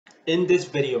In this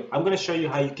video, I'm going to show you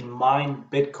how you can mine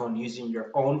Bitcoin using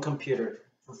your own computer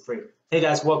for free. Hey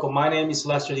guys, welcome. My name is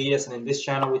Lester Diaz, and in this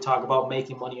channel, we talk about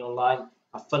making money online,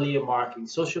 affiliate marketing,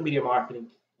 social media marketing,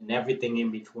 and everything in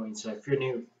between. So if you're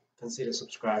new, consider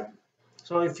subscribing.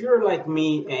 So if you're like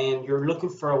me and you're looking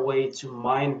for a way to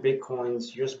mine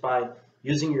Bitcoins just by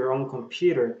using your own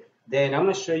computer, then I'm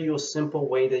going to show you a simple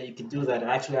way that you can do that.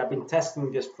 Actually, I've been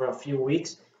testing this for a few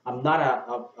weeks. I'm not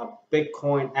a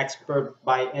Bitcoin expert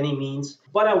by any means,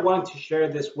 but I wanted to share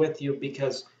this with you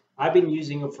because I've been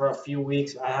using it for a few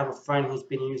weeks. I have a friend who's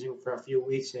been using it for a few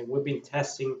weeks, and we've been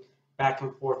testing back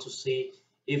and forth to see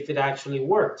if it actually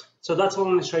worked. So that's what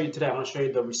I'm going to show you today. I'm going to show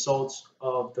you the results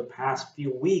of the past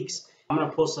few weeks. I'm going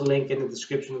to post a link in the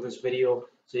description of this video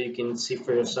so you can see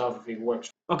for yourself if it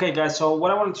works. Okay guys, so what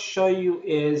I wanted to show you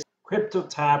is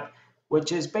CryptoTab,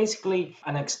 which is basically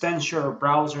an extension or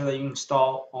browser that you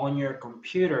install on your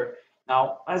computer.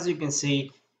 Now, as you can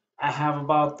see, I have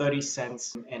about 30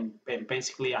 cents, and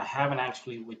basically I haven't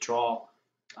actually withdrawn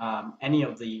any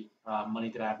of the money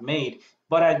that I've made,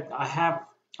 but I have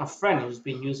a friend who's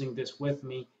been using this with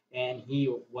me, and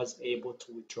he was able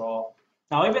to withdraw.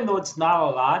 Now, even though it's not a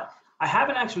lot, I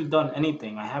haven't actually done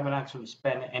anything. I haven't actually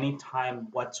spent any time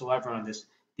whatsoever on this.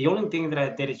 The only thing that I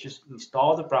did is just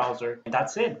install the browser, and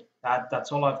that's it.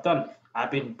 That's all I've done.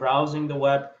 I've been browsing the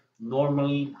web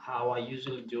normally how I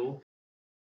usually do.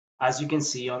 As you can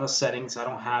see on the settings, I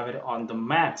don't have it on the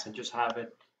max. I just have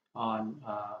it on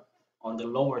the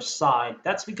lower side.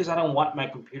 That's because I don't want my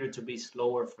computer to be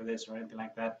slower for this or anything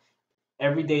like that.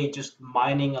 Every day just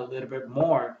mining a little bit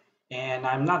more, and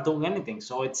I'm not doing anything.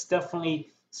 So it's definitely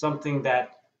something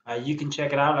that you can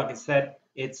check it out. Like I said,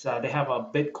 it's they have a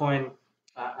Bitcoin,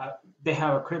 they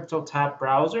have a CryptoTab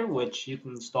browser which you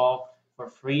can install for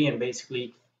free, and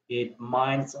basically it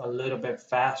mines a little bit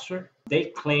faster. They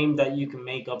claim that you can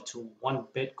make up to 1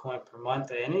 Bitcoin per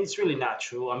month, and it's really not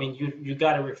true. I mean, you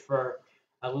got to refer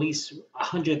at least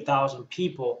 100,000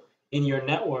 people in your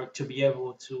network to be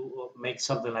able to make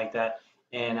something like that,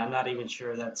 and I'm not even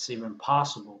sure that's even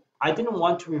possible. I didn't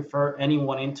want to refer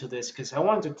anyone into this because I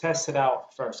wanted to test it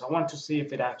out first. I wanted to see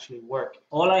if it actually worked.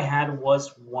 All I had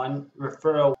was one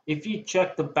referral. If you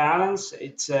check the balance,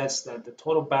 it says that the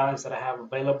total balance that I have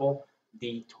available,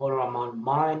 the total amount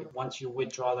mined. Once you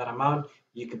withdraw that amount,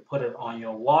 you can put it on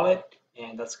your wallet,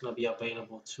 and that's going to be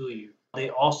available to you.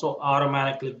 They also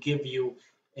automatically give you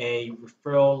a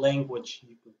referral link which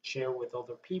you can share with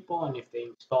other people, and if they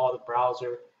install the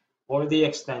browser or the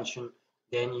extension,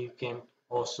 then you can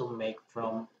also make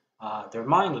from their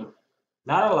mining.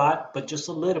 Not a lot, but just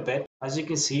a little bit. As you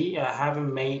can see, I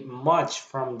haven't made much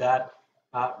from that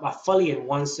affiliate,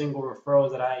 one single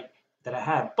referral that I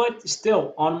had, but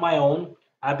still on my own,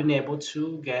 I've been able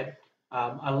to get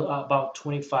about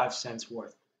 25 cents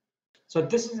worth. So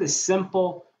this is a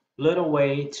simple little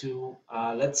way to,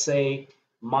 let's say,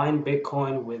 mine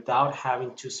Bitcoin without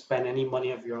having to spend any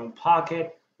money of your own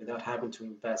pocket, without having to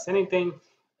invest anything,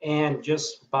 and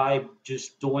just by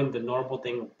just doing the normal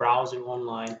thing of browsing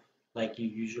online like you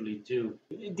usually do.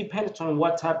 It depends on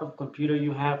what type of computer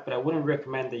you have, but I wouldn't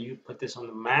recommend that you put this on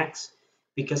the max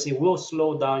because it will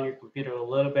slow down your computer a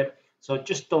little bit. So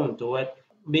just don't do it.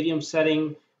 Medium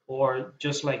setting, or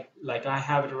just like I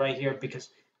have it right here, because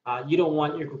you don't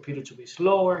want your computer to be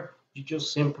slower. You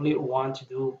just simply want to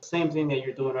do the same thing that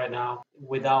you're doing right now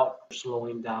without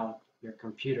slowing down your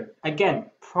computer. Again,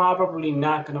 probably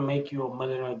not going to make you a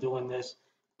millionaire doing this,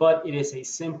 but it is a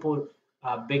simple,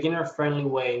 beginner-friendly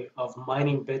way of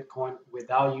mining Bitcoin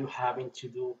without you having to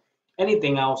do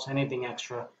anything else, anything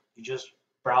extra. You're just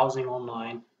browsing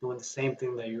online, doing the same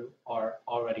thing that you are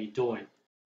already doing.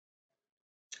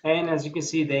 And as you can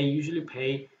see, they usually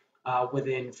pay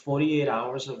within 48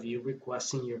 hours of you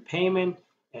requesting your payment.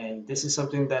 And this is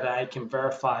something that I can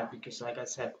verify because, like I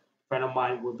said, a friend of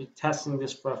mine will be testing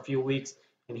this for a few weeks,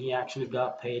 and he actually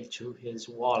got paid to his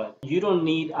wallet. You don't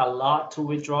need a lot to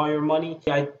withdraw your money.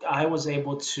 I was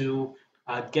able to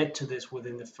get to this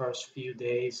within the first few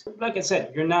days. Like I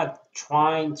said, you're not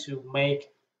trying to make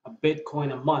a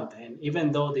Bitcoin a month. And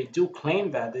even though they do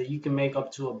claim that you can make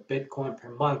up to a Bitcoin per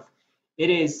month, it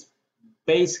is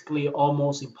basically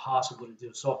almost impossible to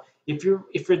do. So if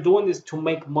you're doing this to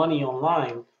make money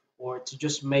online or to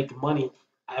just make money,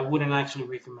 I wouldn't actually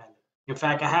recommend it. In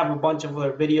fact, I have a bunch of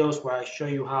other videos where I show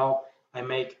you how I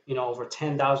make over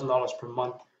 $10,000 per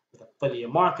month with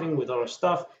affiliate marketing, with other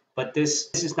stuff. But this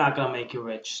is not gonna make you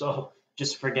rich, so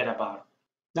just forget about it.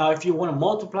 Now, if you want to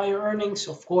multiply your earnings,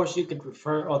 of course, you could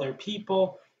refer other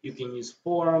people. You can use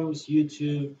forums,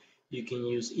 YouTube, you can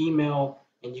use email,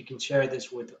 and you can share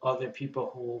this with other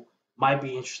people who might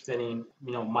be interested in,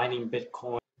 mining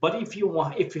Bitcoin. But if you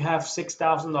have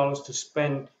 $6,000 to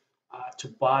spend to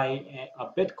buy a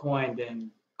Bitcoin,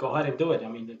 then go ahead and do it. I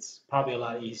mean, it's probably a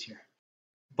lot easier.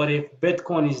 But if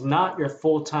Bitcoin is not your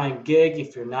full-time gig,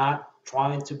 if you're not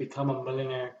trying to become a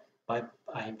millionaire by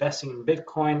investing in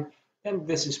Bitcoin, then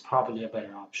this is probably a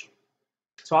better option.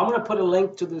 So I'm going to put a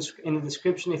link to this in the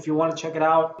description if you want to check it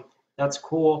out. That's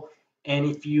cool. And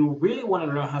if you really want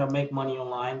to learn how to make money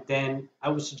online, then I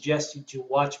would suggest you to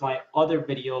watch my other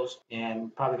videos,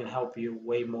 and probably going to help you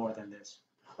way more than this.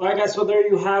 All right, guys, so there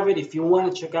you have it. If you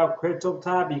want to check out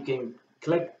CryptoTab, you can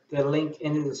click the link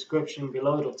in the description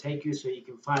below. It'll take you so you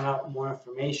can find out more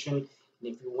information. And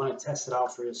if you want to test it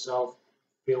out for yourself,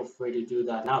 feel free to do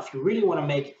that. Now, if you really want to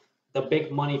make the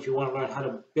big money, if you want to learn how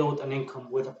to build an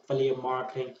income with affiliate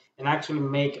marketing and actually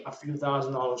make a few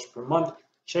 $1,000s per month,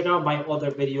 check out my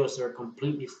other videos. They're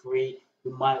completely free.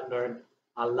 You might learn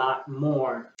a lot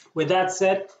more. With that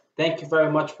said, thank you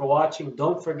very much for watching.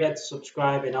 Don't forget to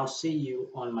subscribe, and I'll see you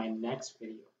on my next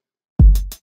video.